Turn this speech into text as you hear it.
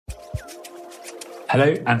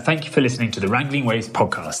Hello, and thank you for listening to the Wrangling Waves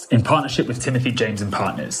podcast in partnership with Timothy James and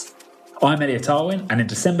Partners. I'm Elliot Arwin, and in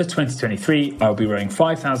December 2023, I'll be rowing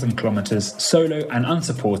 5,000 kilometres solo and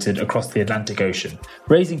unsupported across the Atlantic Ocean,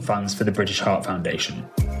 raising funds for the British Heart Foundation.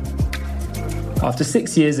 After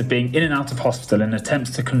 6 years of being in and out of hospital in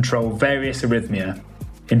attempts to control various arrhythmia,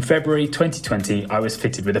 in February 2020, I was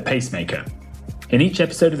fitted with a pacemaker. In each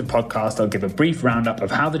episode of the podcast, I'll give a brief roundup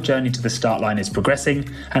of how the journey to the start line is progressing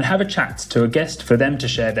and have a chat to a guest for them to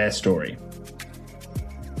share their story.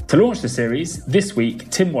 To launch the series, this week,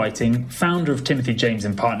 Tim Whiting, founder of Timothy James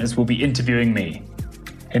and Partners, will be interviewing me.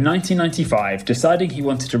 In 1995, deciding he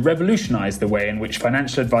wanted to revolutionise the way in which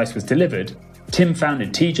financial advice was delivered, Tim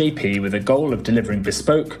founded TJP with a goal of delivering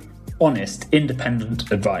bespoke, honest,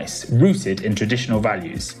 independent advice rooted in traditional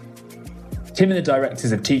values. Tim and the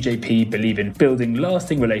directors of TJP believe in building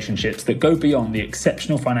lasting relationships that go beyond the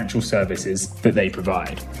exceptional financial services that they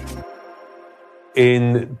provide.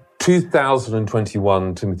 In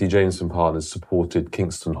 2021, Timothy James and Partners supported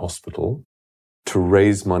Kingston Hospital to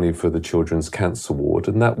raise money for the Children's Cancer Ward,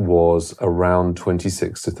 and that was around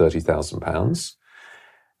 £26,000 to £30,000.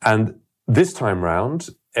 And this time round,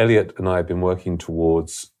 Elliot and I have been working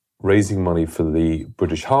towards raising money for the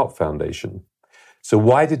British Heart Foundation. So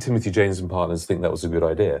why did Timothy James and Partners think that was a good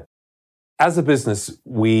idea? As a business,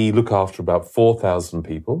 we look after about 4,000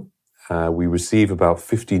 people. We receive about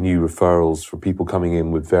 50 new referrals from people coming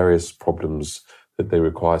in with various problems that they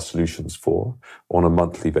require solutions for on a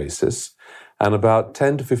monthly basis. And about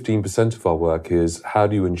 10 to 15% of our work is how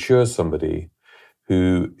do you insure somebody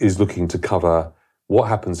who is looking to cover what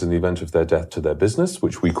happens in the event of their death to their business,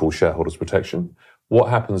 which we call shareholders protection, what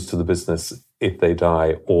happens to the business if they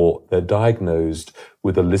die or they're diagnosed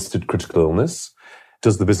with a listed critical illness.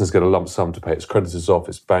 Does the business get a lump sum to pay its creditors off,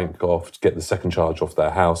 its bank off, to get the second charge off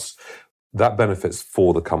their house? That benefits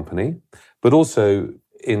for the company, but also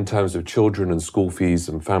in terms of children and school fees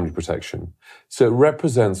and family protection. So it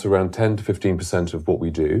represents around 10 to 15% of what we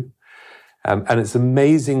do. And it's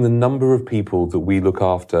amazing the number of people that we look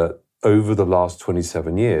after over the last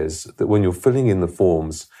 27 years that when you're filling in the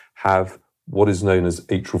forms have what is known as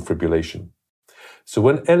atrial fibrillation. So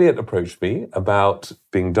when Elliot approached me about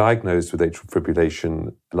being diagnosed with atrial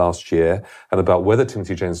fibrillation last year and about whether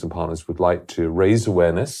Timothy James and Partners would like to raise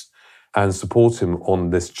awareness and support him on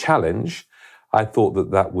this challenge, I thought that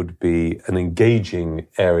that would be an engaging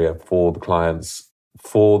area for the clients,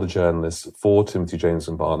 for the journalists, for Timothy James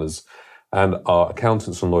and Partners, and our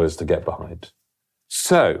accountants and lawyers to get behind.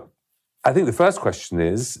 So I think the first question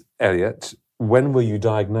is, Elliot, when were you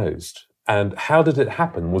diagnosed? And how did it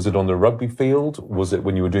happen? Was it on the rugby field? Was it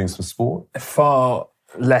when you were doing some sport? Far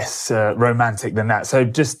less romantic than that. So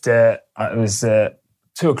just, it was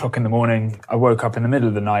 2 o'clock in the morning. I woke up in the middle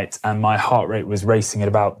of the night and my heart rate was racing at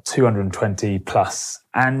about 220 plus.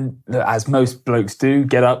 And as most blokes do,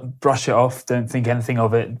 get up, brush it off, don't think anything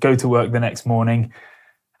of it, go to work the next morning.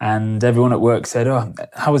 And everyone at work said, "Oh,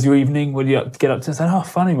 how was your evening? What did you get up to?" I said, "Oh,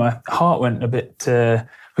 funny, my heart went a bit,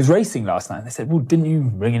 was racing last night." And they said, "Well, didn't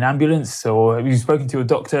you ring an ambulance or have you spoken to your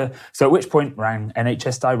doctor?" So at which point rang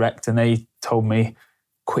NHS Direct and they told me,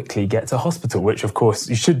 quickly get to hospital, which of course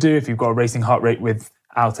you should do if you've got a racing heart rate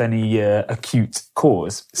without any acute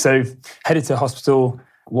cause. So headed to hospital.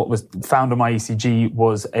 What was found on my ECG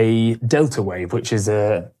was a delta wave, which is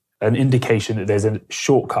an indication that there's a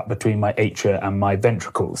shortcut between my atria and my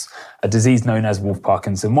ventricles, a disease known as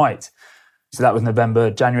Wolff-Parkinson-White. So that was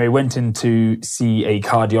November. January, went in to see a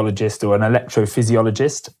cardiologist or an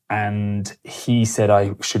electrophysiologist, and he said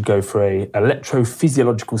I should go for a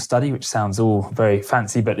electrophysiological study, which sounds all very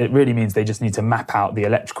fancy, but it really means they just need to map out the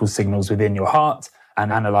electrical signals within your heart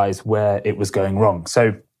and analyse where it was going wrong.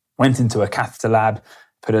 So went into a catheter lab,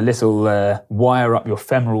 put a little wire up your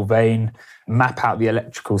femoral vein, map out the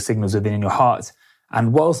electrical signals within your heart.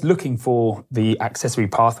 And whilst looking for the accessory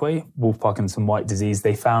pathway, Wolff-Parkinson-White disease,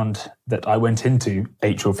 they found that I went into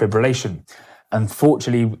atrial fibrillation.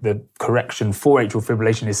 Unfortunately, the correction for atrial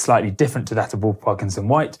fibrillation is slightly different to that of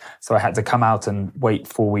Wolff-Parkinson-White. So I had to come out and wait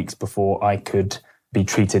 4 weeks before I could be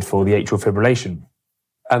treated for the atrial fibrillation.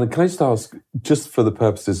 And can I just ask, just for the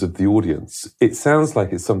purposes of the audience, it sounds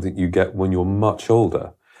like it's something you get when you're much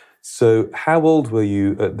older. So how old were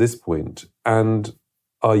you at this point? And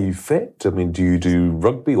are you fit? I mean, do you do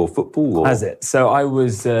rugby or football? Or? Has it? So I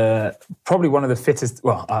was probably one of the fittest.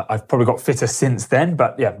 Well, I've probably got fitter since then.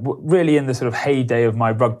 But yeah, really in the sort of heyday of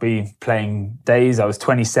my rugby playing days, I was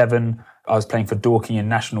 27. I was playing for Dorking in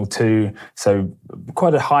National 2. So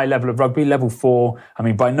quite a high level of rugby, level 4. I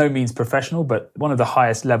mean, by no means professional, but one of the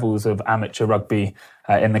highest levels of amateur rugby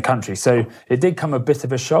in the country. So it did come a bit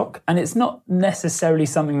of a shock. And it's not necessarily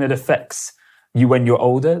something that affects when you're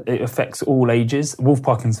older. It affects all ages. Wolff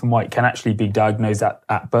Parkinson White can actually be diagnosed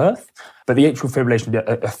at birth, but the atrial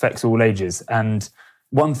fibrillation affects all ages. And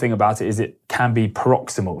one thing about it is it can be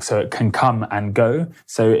paroxysmal, so it can come and go.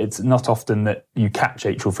 So it's not often that you catch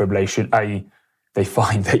atrial fibrillation, i.e. they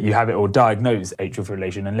find that you have it or diagnose atrial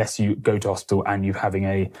fibrillation unless you go to hospital and you're having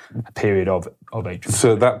a period of atrial fibrillation.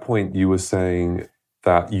 So at that point you were saying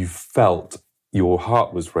that you felt your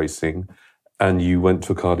heart was racing and you went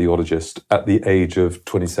to a cardiologist at the age of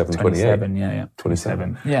 27, 27, yeah.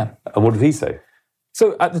 27, yeah. And what did he say?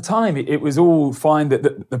 So at the time, it was all fine that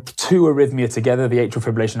the two arrhythmia together, the atrial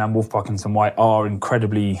fibrillation and Wolff Parkinson White, are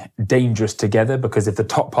incredibly dangerous together, because if the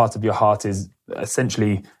top part of your heart is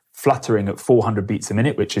essentially fluttering at 400 beats a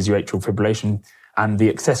minute, which is your atrial fibrillation, and the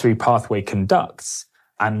accessory pathway conducts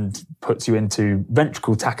and puts you into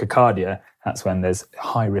ventricle tachycardia, that's when there's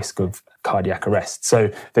high risk of cardiac arrest.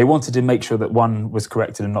 So they wanted to make sure that one was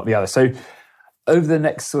corrected and not the other. So over the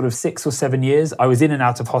next sort of 6 or 7 years, I was in and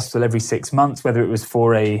out of hospital every 6 months, whether it was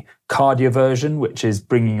for a cardioversion, which is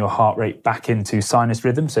bringing your heart rate back into sinus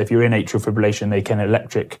rhythm. So if you're in atrial fibrillation, they can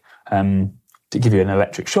to give you an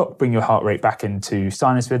electric shock, bring your heart rate back into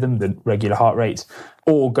sinus rhythm, the regular heart rate,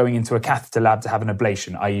 or going into a catheter lab to have an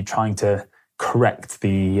ablation, i.e. trying to correct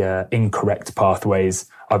the incorrect pathways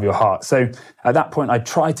of your heart. So at that point, I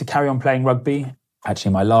tried to carry on playing rugby.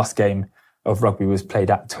 Actually, my last game of rugby was played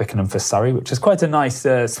at Twickenham for Surrey, which is quite a nice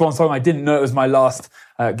swan song. I didn't know it was my last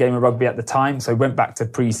game of rugby at the time, so I went back to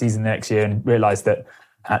pre-season the next year and realised that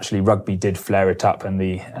actually rugby did flare it up, and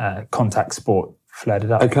the contact sport flared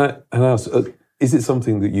it up. Can I ask, is it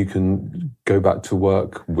something that you can go back to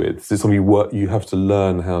work with? Is it something you have to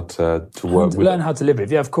learn how to work with? Learn how to live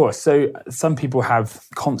with, yeah, of course. So some people have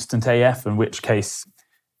constant AF, in which case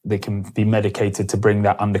they can be medicated to bring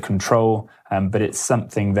that under control, but it's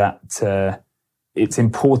something that it's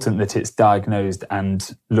important that it's diagnosed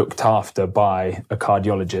and looked after by a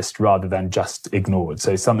cardiologist rather than just ignored.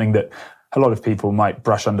 So something that a lot of people might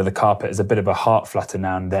brush under the carpet as a bit of a heart flutter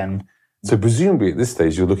now and then. So presumably at this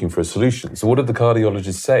stage you're looking for a solution. So what did the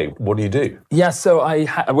cardiologist say? What do you do? Yeah, so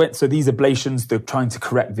I went. So these ablations, they're trying to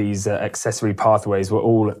correct these accessory pathways, were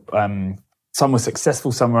all some were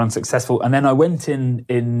successful, some were unsuccessful. And then I went in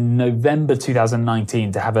November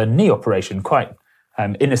 2019 to have a knee operation, quite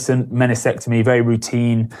innocent meniscectomy, very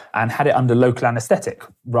routine, and had it under local anaesthetic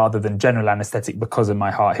rather than general anaesthetic because of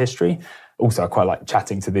my heart history. Also, I quite like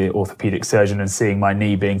chatting to the orthopaedic surgeon and seeing my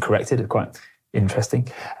knee being corrected. It's quite interesting.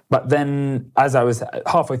 But then as I was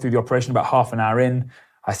halfway through the operation, about half an hour in,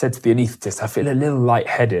 I said to the anaesthetist, I feel a little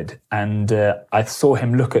lightheaded. And I saw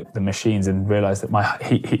him look at the machines and realised that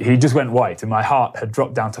he just went white and my heart had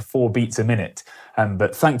dropped down to 4 beats a minute.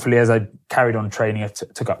 But thankfully, as I carried on training, I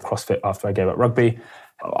took up CrossFit after I gave up rugby,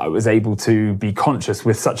 I was able to be conscious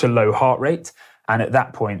with such a low heart rate. And at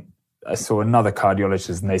that point, I saw another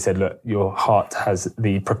cardiologist and they said, look, your heart has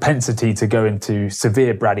the propensity to go into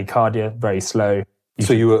severe bradycardia, very slow.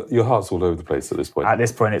 So your heart's all over the place at this point? At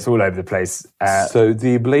this point, it's all over the place. So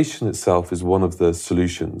the ablation itself is one of the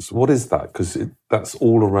solutions. What is that? Because that's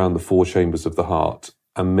all around the 4 chambers of the heart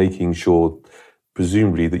and making sure,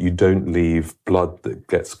 presumably, that you don't leave blood that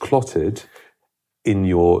gets clotted in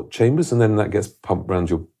your chambers and then that gets pumped around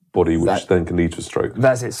your body, which then can lead to a stroke.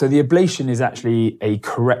 That's it. So the ablation is actually a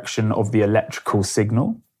correction of the electrical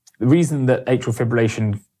signal. The reason that atrial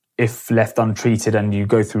fibrillation, if left untreated and you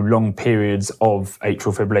go through long periods of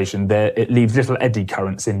atrial fibrillation, it leaves little eddy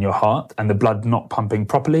currents in your heart and the blood not pumping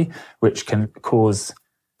properly, which can cause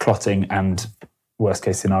clotting and, worst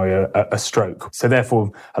case scenario, a stroke. So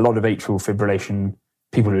therefore, a lot of atrial fibrillation,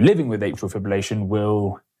 people who are living with atrial fibrillation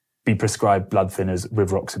will be prescribed blood thinners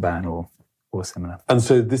with Rivaroxaban or similar. And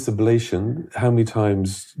so this ablation, how many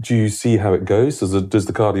times do you see how it goes? Does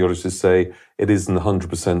the cardiologist say it isn't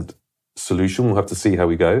 100% solution? We'll have to see how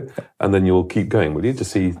we go. And then you'll keep going, will you, to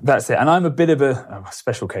see? That's it. And I'm a bit of a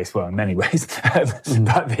special case, well, in many ways. But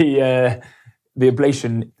the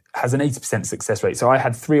ablation has an 80% success rate. So I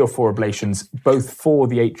had 3 or 4 ablations, both for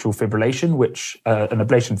the atrial fibrillation, which an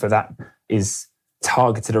ablation for that is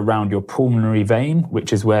targeted around your pulmonary vein,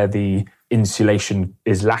 which is where the insulation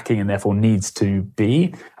is lacking and therefore needs to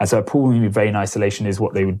be. And so a pulmonary vein isolation is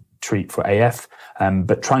what they would treat for AF,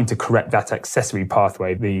 but trying to correct that accessory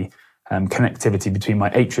pathway, the connectivity between my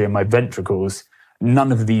atria and my ventricles,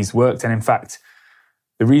 none of these worked. And in fact,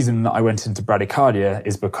 the reason that I went into bradycardia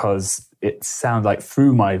is because it sounded like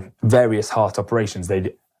through my various heart operations,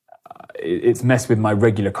 it's messed with my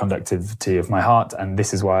regular conductivity of my heart, and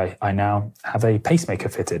this is why I now have a pacemaker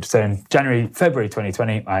fitted. So in February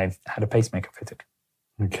 2020, I had a pacemaker fitted.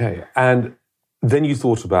 Okay. And then you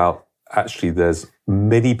thought about, actually, there's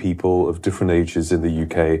many people of different ages in the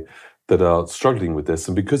UK that are struggling with this.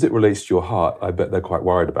 And because it relates to your heart, I bet they're quite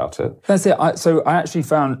worried about it. That's it. So I actually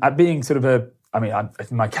found, at being sort of my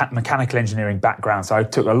mechanical engineering background, so I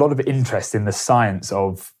took a lot of interest in the science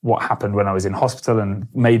of what happened when I was in hospital and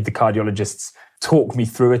made the cardiologists talk me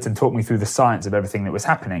through it and talk me through the science of everything that was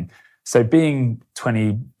happening. So being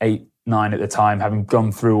 28, 9 at the time, having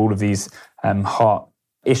gone through all of these heart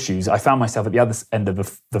issues, I found myself at the other end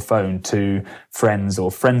of the phone to friends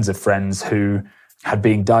or friends of friends who had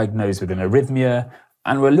been diagnosed with an arrhythmia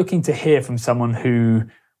and were looking to hear from someone who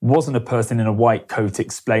wasn't a person in a white coat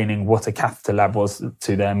explaining what a catheter lab was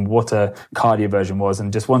to them, what a cardioversion was,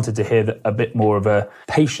 and just wanted to hear a bit more of a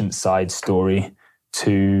patient side story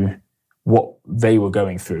to what they were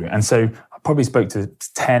going through. And so I probably spoke to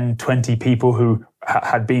 10, 20 people who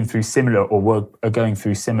had been through similar or were going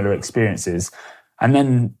through similar experiences. And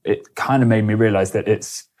then it kind of made me realize that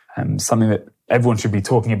it's something that everyone should be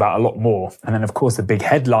talking about a lot more. And then, of course, the big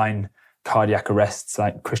headline cardiac arrests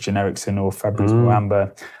like Christian Eriksen or Fabrice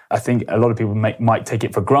Muamba, I think a lot of people might take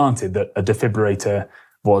it for granted that a defibrillator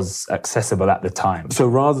was accessible at the time. So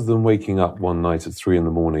rather than waking up one night at 3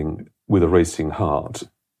 a.m. with a racing heart,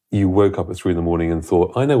 you woke up at 3 a.m. and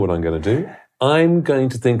thought, I know what I'm going to do. I'm going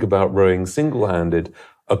to think about rowing single-handed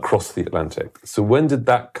across the Atlantic. So when did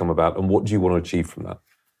that come about, and what do you want to achieve from that?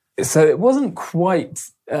 So it wasn't quite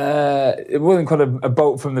a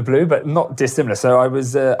bolt from the blue, but not dissimilar. So I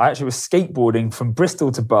actually was skateboarding from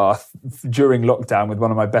Bristol to Bath during lockdown with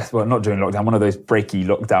one of my best, well, not during lockdown, one of those breaky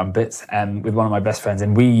lockdown bits, and with one of my best friends.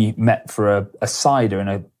 And we met for a cider in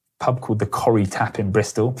a pub called the Corrie Tap in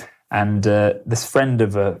Bristol. And this friend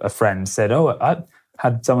of a friend said, I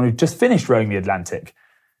had someone who just finished rowing the Atlantic.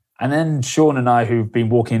 And then Sean and I, who've been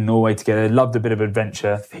walking in Norway together, loved a bit of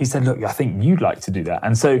adventure. He said, look, I think you'd like to do that.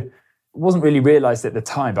 And so it wasn't really realised at the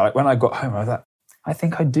time, but when I got home, I was like, I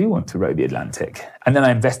think I do want to row the Atlantic. And then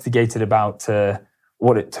I investigated about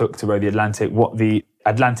what it took to row the Atlantic, what the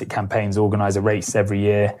Atlantic campaigns organise a race every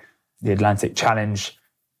year, the Atlantic Challenge,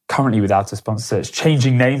 currently without a sponsor, so it's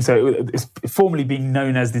changing name. So it's formerly been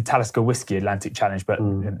known as the Talisker Whiskey Atlantic Challenge, but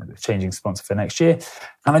changing sponsor for next year.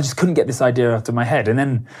 And I just couldn't get this idea out of my head. And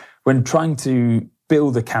then when trying to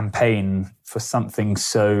build a campaign for something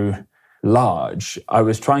so large, I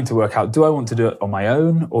was trying to work out, do I want to do it on my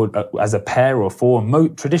own or as a pair or four?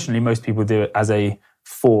 Traditionally, most people do it as a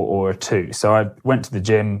 4 or a 2. So I went to the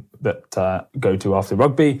gym that go to after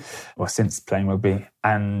rugby, or since playing rugby,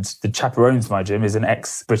 and the chap who owns my gym is an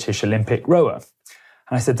ex-British Olympic rower.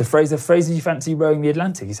 And I said to Fraser, do you fancy rowing the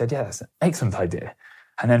Atlantic? He said, yeah, that's an excellent idea.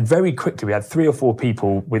 And then very quickly, we had 3 or 4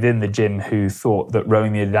 people within the gym who thought that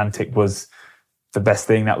rowing the Atlantic was the best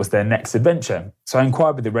thing. That was their next adventure. So I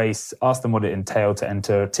inquired with the race, asked them what it entailed to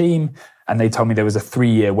enter a team, and they told me there was a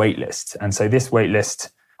 3-year wait list. And so this wait list,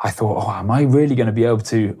 I thought, am I really going to be able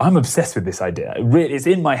to? I'm obsessed with this idea. It's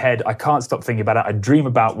in my head. I can't stop thinking about it. I dream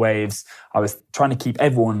about waves. I was trying to keep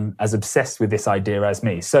everyone as obsessed with this idea as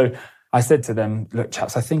me. So I said to them, look,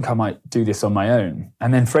 chaps, I think I might do this on my own.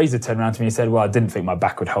 And then Fraser turned around to me and said, well, I didn't think my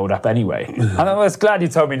back would hold up anyway. And I was glad you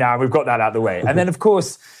told me now. We've got that out of the way. And then, of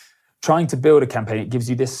course, trying to build a campaign, it gives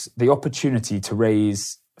you the opportunity to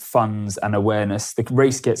raise funds and awareness. The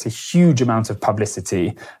race gets a huge amount of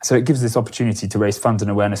publicity. So it gives this opportunity to raise funds and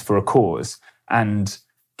awareness for a cause. And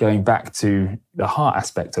going back to the heart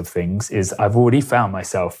aspect of things is I've already found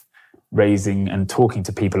myself raising and talking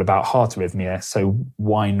to people about heart arrhythmia. So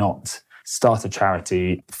why not start a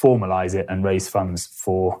charity, formalize it, and raise funds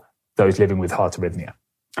for those living with heart arrhythmia?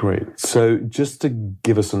 Great. So just to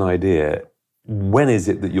give us an idea, when is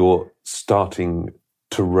it that you're starting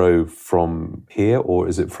to row from here, or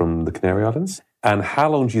is it from the Canary Islands? And how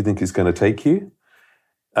long do you think it's going to take you?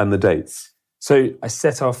 And the dates? So I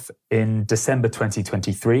set off in December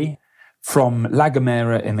 2023 from La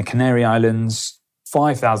Gomera in the Canary Islands,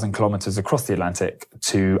 5,000 kilometers across the Atlantic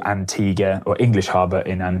to Antigua, or English Harbour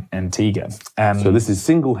in Antigua. So this is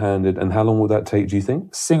single-handed, and how long will that take, do you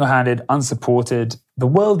think? Single-handed, unsupported. The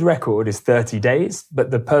world record is 30 days, but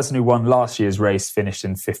the person who won last year's race finished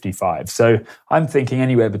in 55. So I'm thinking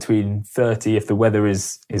anywhere between 30 if the weather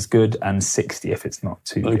is good, and 60 if it's not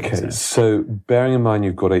too good. Okay, so bearing in mind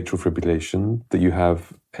you've got atrial fibrillation, that you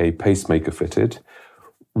have a pacemaker fitted,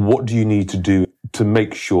 what do you need to do to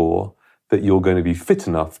make sure that you're going to be fit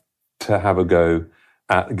enough to have a go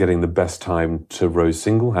at getting the best time to row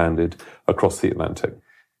single-handed across the Atlantic?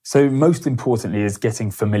 So most importantly is getting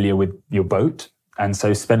familiar with your boat. And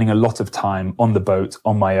so spending a lot of time on the boat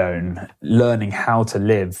on my own, learning how to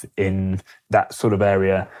live in that sort of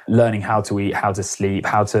area, learning how to eat, how to sleep,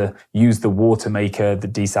 how to use the water maker, the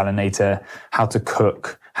desalinator, how to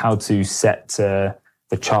cook, how to set the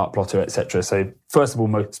chart plotter, etc. So first of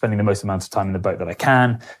all, spending the most amount of time in the boat that I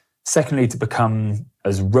can. Secondly, to become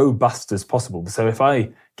as robust as possible. So if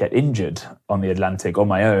I get injured on the Atlantic on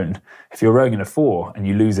my own, if you're rowing in a 4 and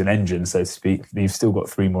you lose an engine, so to speak, you've still got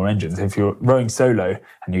 3 more engines. If you're rowing solo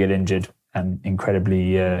and you get injured,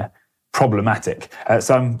 incredibly problematic.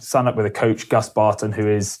 So I'm signed up with a coach, Gus Barton, who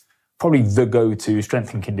is probably the go-to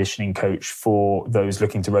strength and conditioning coach for those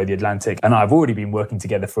looking to row the Atlantic. And I've already been working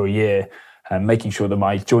together for a year, making sure that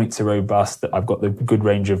my joints are robust, that I've got the good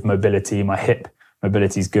range of mobility, my hip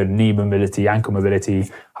mobility is good, knee mobility, ankle mobility.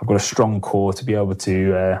 I've got a strong core to be able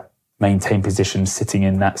to maintain position sitting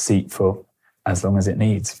in that seat for as long as it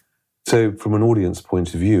needs. So from an audience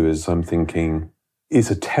point of view, as I'm thinking,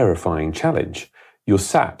 it's a terrifying challenge. You're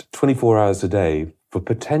sat 24 hours a day for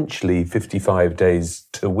potentially 55 days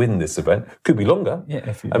to win this event. Could be longer.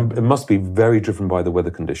 Yeah, and it must be very driven by the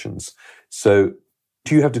weather conditions. So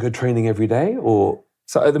do you have to go training every day or...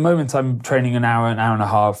 So at the moment, I'm training an hour and a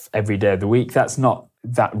half every day of the week. That's not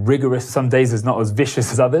that rigorous. Some days it's not as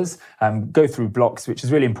vicious as others. Go through blocks, which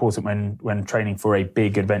is really important when training for a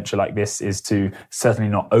big adventure like this, is to certainly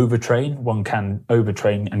not overtrain. One can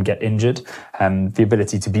overtrain and get injured. The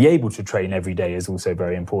ability to be able to train every day is also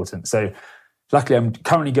very important. So luckily, I'm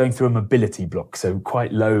currently going through a mobility block, so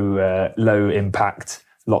quite low impact,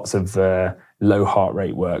 lots of low heart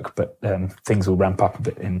rate work, but things will ramp up a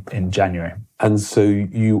bit in January. And so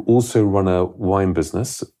you also run a wine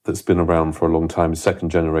business that's been around for a long time,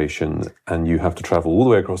 second generation, and you have to travel all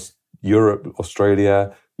the way across Europe,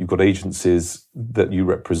 Australia. You've got agencies that you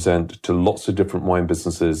represent to lots of different wine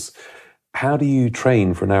businesses. How do you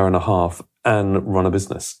train for an hour and a half and run a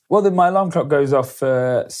business? Well, my alarm clock goes off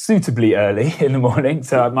suitably early in the morning.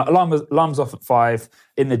 So my alarm's off at 5,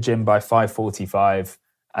 in the gym by 5:45.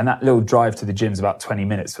 And that little drive to the gym's about 20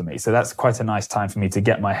 minutes for me. So that's quite a nice time for me to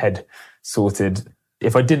get my head sorted.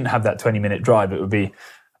 If I didn't have that 20-minute drive, it would be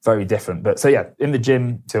very different. But so yeah, in the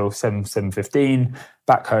gym till 7:15,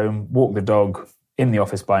 back home, walk the dog, in the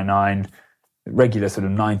office by 9, regular sort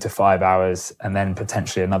of 9 to 5 hours, and then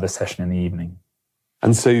potentially another session in the evening.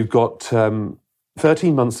 And so you've got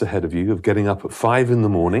 13 months ahead of you of getting up at 5 in the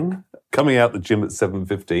morning, coming out the gym at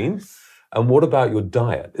 7:15. And what about your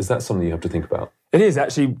diet? Is that something you have to think about? It is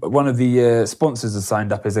actually. One of the sponsors has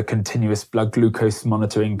signed up as a continuous blood glucose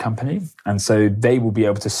monitoring company. And so they will be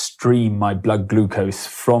able to stream my blood glucose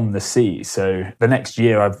from the sea. So the next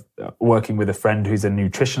year, I'm working with a friend who's a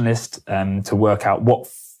nutritionist to work out what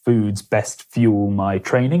foods best fuel my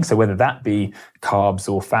training. So whether that be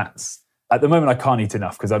carbs or fats. At the moment, I can't eat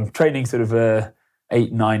enough because I'm training sort of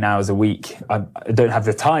 8-9 hours a week. I don't have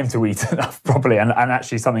the time to eat enough properly. And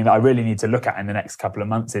actually something that I really need to look at in the next couple of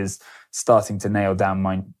months is starting to nail down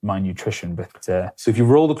my nutrition. But so if you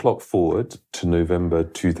roll the clock forward to November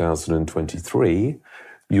 2023,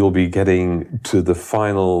 you'll be getting to the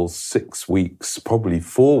final 6 weeks, probably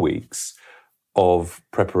 4 weeks of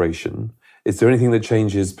preparation. Is there anything that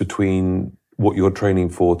changes between what you're training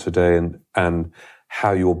for today and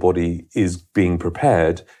how your body is being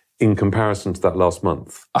prepared in comparison to that last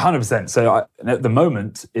month? 100%. So at the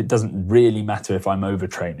moment, it doesn't really matter if I'm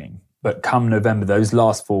overtraining. But come November, those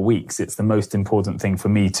last 4 weeks, it's the most important thing for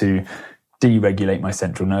me to deregulate my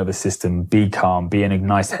central nervous system, be calm, be in a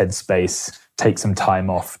nice headspace, take some time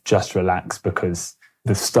off, just relax, because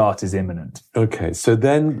the start is imminent. Okay, so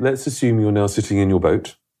then let's assume you're now sitting in your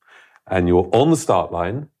boat and you're on the start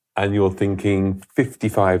line and you're thinking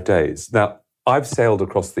 55 days. Now, I've sailed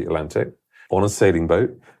across the Atlantic on a sailing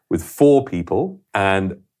boat with 4 people,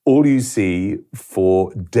 and all you see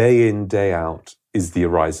for day in, day out is the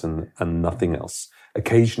horizon and nothing else.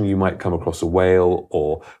 Occasionally you might come across a whale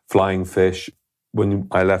or flying fish. When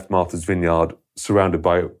I left Martha's Vineyard, surrounded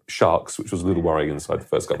by sharks, which was a little worrying inside the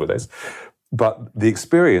first couple of days. But the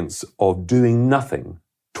experience of doing nothing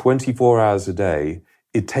 24 hours a day,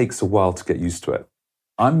 it takes a while to get used to it.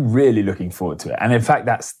 I'm really looking forward to it. And in fact,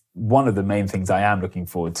 that's one of the main things I am looking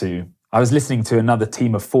forward to. I was listening to another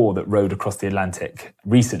team of 4 that rowed across the Atlantic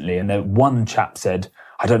recently, and one chap said,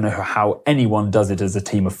 I don't know how anyone does it as a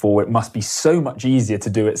team of 4. It must be so much easier to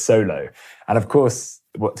do it solo. And of course,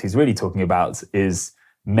 what he's really talking about is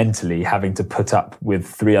mentally having to put up with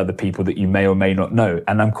 3 other people that you may or may not know.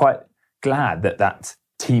 And I'm quite glad that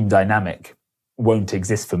team dynamic won't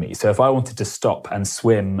exist for me. So if I wanted to stop and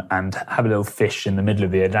swim and have a little fish in the middle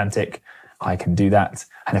of the Atlantic, I can do that.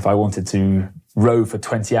 And if I wanted to row for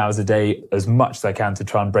 20 hours a day as much as I can to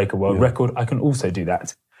try and break a world record, I can also do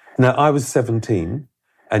that. Now, I was 17,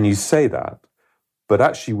 and you say that, but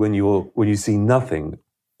actually when you see nothing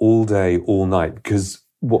all day, all night, because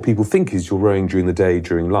what people think is you're rowing during the day,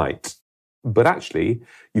 during light, but actually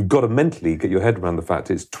you've got to mentally get your head around the fact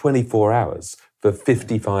it's 24 hours for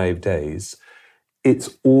 55 days.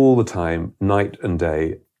 It's all the time, night and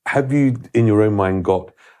day. Have you, in your own mind,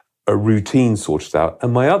 got a routine sorted out?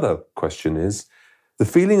 And my other question is, the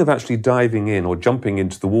feeling of actually diving in or jumping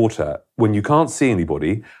into the water when you can't see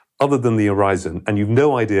anybody other than the horizon, and you've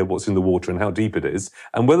no idea what's in the water and how deep it is,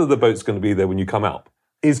 and whether the boat's going to be there when you come out,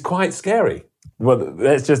 is quite scary. Well,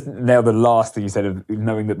 let's just nail the last thing you said of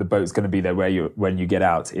knowing that the boat's going to be there when you get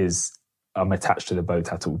out is I'm attached to the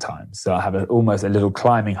boat at all times. So I have almost a little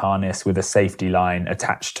climbing harness with a safety line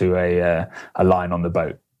attached to a line on the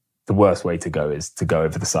boat. The worst way to go is to go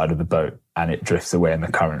over the side of the boat and it drifts away in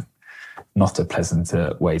the current. Not a pleasant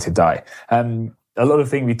way to die. A lot of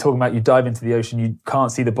things we talk about, you dive into the ocean, you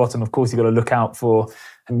can't see the bottom. Of course, you've got to look out for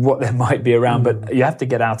what there might be around, but you have to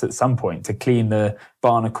get out at some point to clean the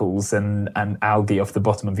barnacles and algae off the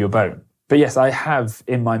bottom of your boat. But yes, I have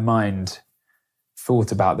in my mind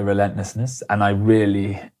thought about the relentlessness, and I'm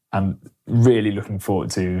really looking forward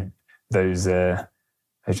to those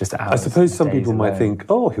just hours. I suppose some people might think,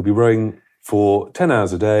 oh, he'll be rowing for 10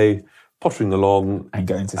 hours a day, pottering along and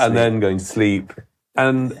then going to sleep.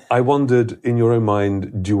 And I wondered, in your own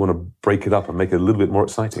mind, do you want to break it up and make it a little bit more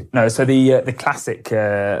exciting? No, so the classic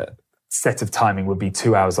set of timing would be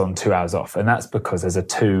 2 hours on, 2 hours off. And that's because as a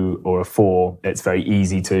 2 or a 4, it's very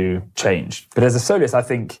easy to change. But as a soloist, I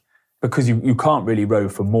think, because you can't really row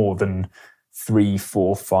for more than 3,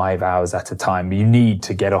 4, 5 hours at a time, you need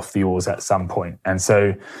to get off the oars at some point. And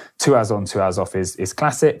so 2 hours on, 2 hours off is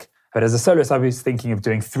classic. But as a soloist, I was thinking of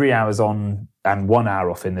doing 3 hours on and 1 hour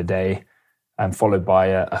off in the day, and followed by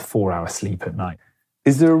a 4-hour sleep at night.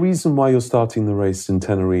 Is there a reason why you're starting the race in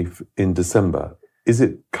Tenerife in December? Is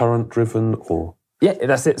it current driven or? Yeah,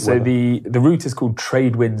 that's it. So the route is called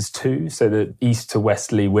Trade Winds 2. So the east to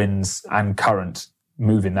westerly winds and current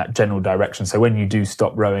move in that general direction. So when you do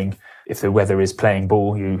stop rowing, if the weather is playing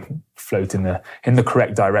ball, you float in the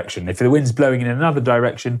correct direction. If the wind's blowing in another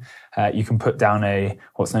direction, you can put down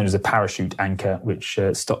what's known as a parachute anchor, which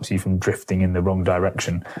stops you from drifting in the wrong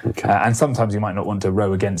direction. Okay. And sometimes you might not want to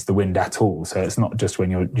row against the wind at all. So it's not just when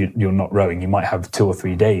you're not rowing. You might have 2 or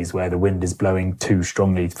 3 days where the wind is blowing too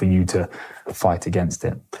strongly for you to fight against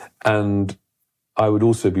it. And I would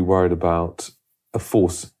also be worried about a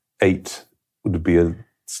force 8 would be a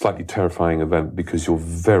slightly terrifying event because you're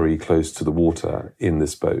very close to the water in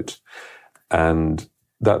this boat. And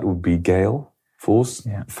that would be gale force.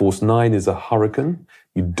 Yeah. Force 9 is a hurricane.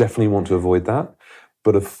 You definitely want to avoid that.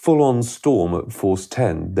 But a full-on storm at force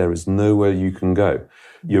 10, there is nowhere you can go.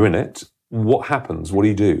 You're in it. What happens? What do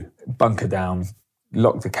you do? Bunker down,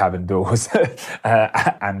 lock the cabin doors,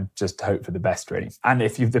 and just hope for the best, really. And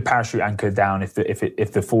if you've the parachute anchored down, if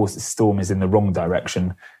the force storm is in the wrong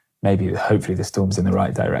direction, hopefully the storm's in the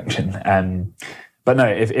right direction. But no,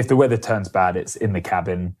 if the weather turns bad, it's in the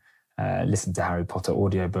cabin. Listen to Harry Potter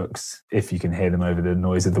audiobooks if you can hear them over the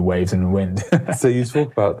noise of the waves and the wind. So you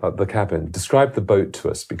talk about the cabin. Describe the boat to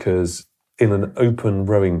us, because in an open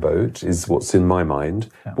rowing boat is what's in my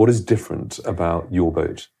mind. Yeah. What is different about your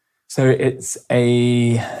boat? So it's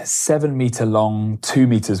a 7 metre long, 2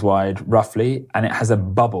 metres wide, roughly, and it has a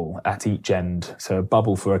bubble at each end. So a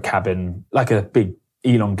bubble for a cabin, like a big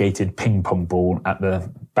elongated ping pong ball at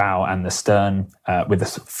the bow and the stern, with a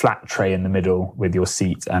flat tray in the middle with your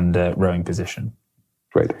seat and rowing position.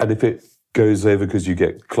 Great. And if it goes over because you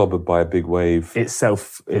get clobbered by a big wave, it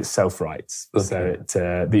self-rights. Okay.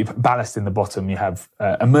 So the ballast in the bottom, you have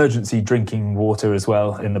emergency drinking water as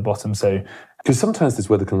well in the bottom. So because sometimes this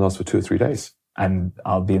weather can last for 2 or 3 days, and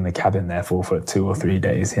I'll be in the cabin therefore for 2 or 3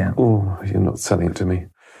 days. Yeah. Oh, you're not selling it to me.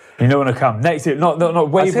 You don't want to come next year. Not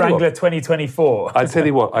Wave Wrangler 2024. I tell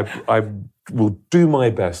you what, I will do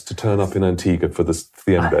my best to turn up in Antigua for the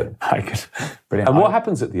end bit. Brilliant. And what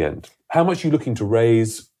happens at the end? How much are you looking to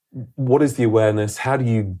raise? What is the awareness? How do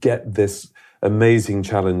you get this amazing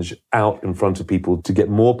challenge out in front of people to get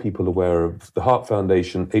more people aware of the Heart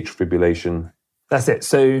Foundation, atrial fibrillation? That's it.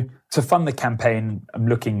 So to fund the campaign, I'm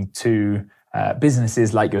looking to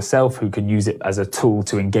businesses like yourself who can use it as a tool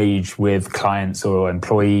to engage with clients or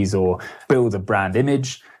employees or build a brand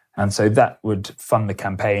image. And so that would fund the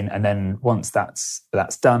campaign. And then once that's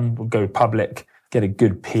done, we'll go public, get a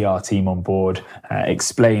good PR team on board,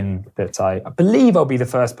 explain that I believe I'll be the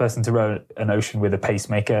first person to row an ocean with a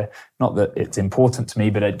pacemaker. Not that it's important to me,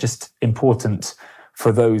 but it's just important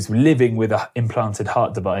for those living with an implanted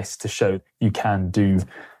heart device to show you can do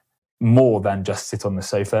more than just sit on the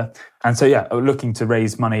sofa. And so, looking to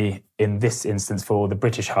raise money in this instance for the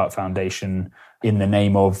British Heart Foundation in the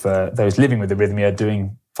name of those living with arrhythmia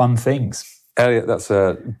doing fun things. Elliot, that's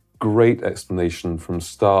a great explanation from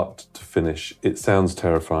start to finish. It sounds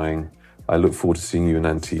terrifying. I look forward to seeing you in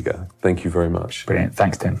Antigua. Thank you very much. Brilliant.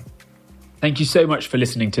 Thanks, Tim. Thank you so much for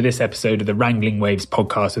listening to this episode of the Wrangling Waves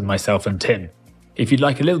podcast with myself and Tim. If you'd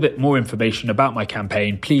like a little bit more information about my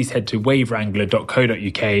campaign, please head to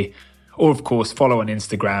wavewrangler.co.uk or, of course, follow on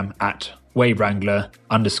Instagram at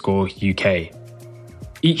wavewrangler_UK.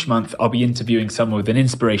 Each month, I'll be interviewing someone with an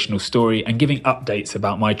inspirational story and giving updates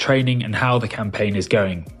about my training and how the campaign is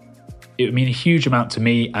going. It would mean a huge amount to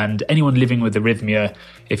me and anyone living with arrhythmia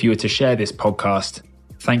if you were to share this podcast.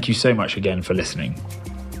 Thank you so much again for listening.